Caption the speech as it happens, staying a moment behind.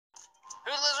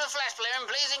Who lives with flash player and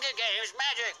plays in good games?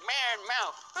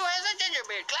 MagicManMo. Who has a ginger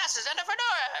beard, glasses, and a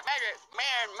fedora?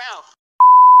 MagicManMo.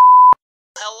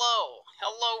 Hello,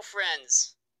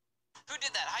 friends. Who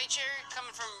did that? High chair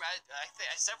coming from, I think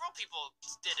several people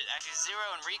did it. Actually,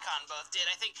 Zero and Recon both did.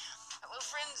 I think, hello,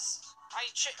 friends.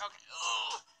 High chair, okay.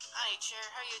 Oh, hi, chair.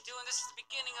 How you doing? This is the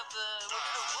beginning of the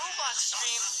Roblox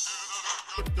stream.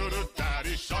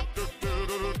 Daddy shark,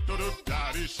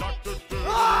 daddy shark.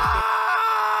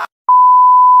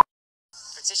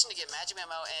 Petition to get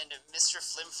MagicManMo and Mr.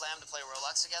 Flimflam to play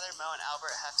Roblox together. Mo and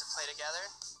Albert have to play together.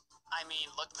 I mean,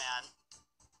 look, man.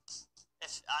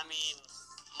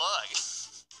 Look.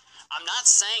 I'm not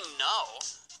saying no.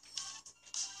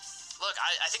 Look,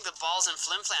 I think the ball's in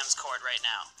Flimflam's court right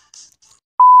now.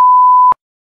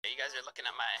 You guys are looking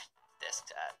at my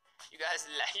desktop. You guys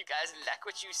like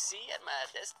what you see at my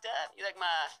desktop? You like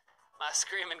my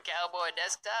screaming cowboy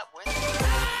desktop?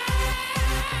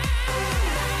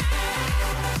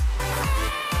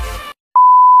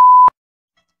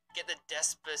 Get the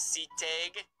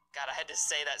Despacito. God, I had to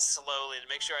say that slowly to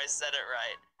make sure I said it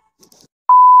right.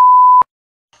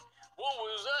 What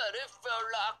was that? It felt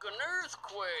like an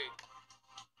earthquake.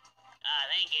 I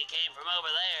think it came from over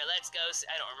there. Let's go see.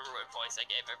 I don't remember what voice I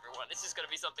gave everyone. It's just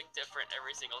gonna be something different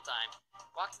every single time.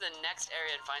 Walk to the next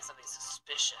area and find something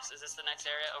suspicious. Is this the next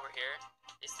area over here?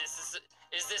 Is this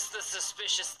the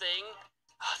suspicious thing?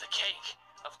 Oh, the cake.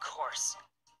 Of course.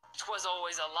 'Twas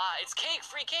always a lie. It's cake,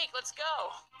 free cake. Let's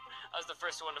go. I was the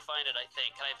first one to find it, I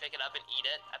think. Can I pick it up and eat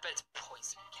it? I bet it's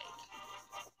poison cake.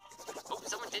 Oh,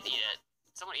 someone did eat it.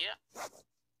 Someone eat it?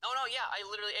 Oh, no, yeah, I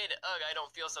literally ate it. Ugh, I don't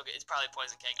feel so good. It's probably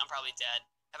poison cake. I'm probably dead.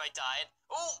 Have I died?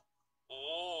 Oh!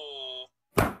 Oh.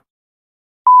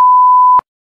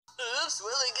 Oops,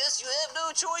 well, I guess you have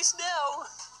no choice now.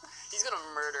 He's gonna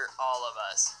murder all of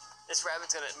us. This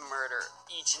rabbit's gonna murder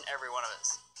each and every one of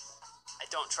us. I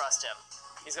don't trust him.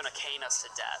 He's gonna cane us to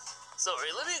death.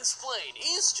 Sorry, let me explain.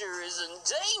 Easter is in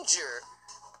danger.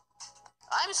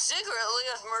 I'm secretly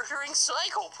a murdering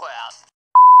psychopath.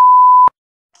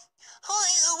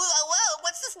 Whoa,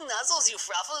 what's this nuzzles, you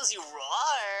fruffles, you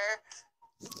roar?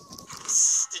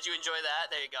 Did you enjoy that?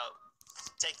 There you go.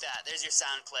 Take that. There's your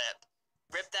sound clip.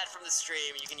 Rip that from the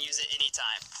stream. You can use it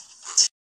anytime.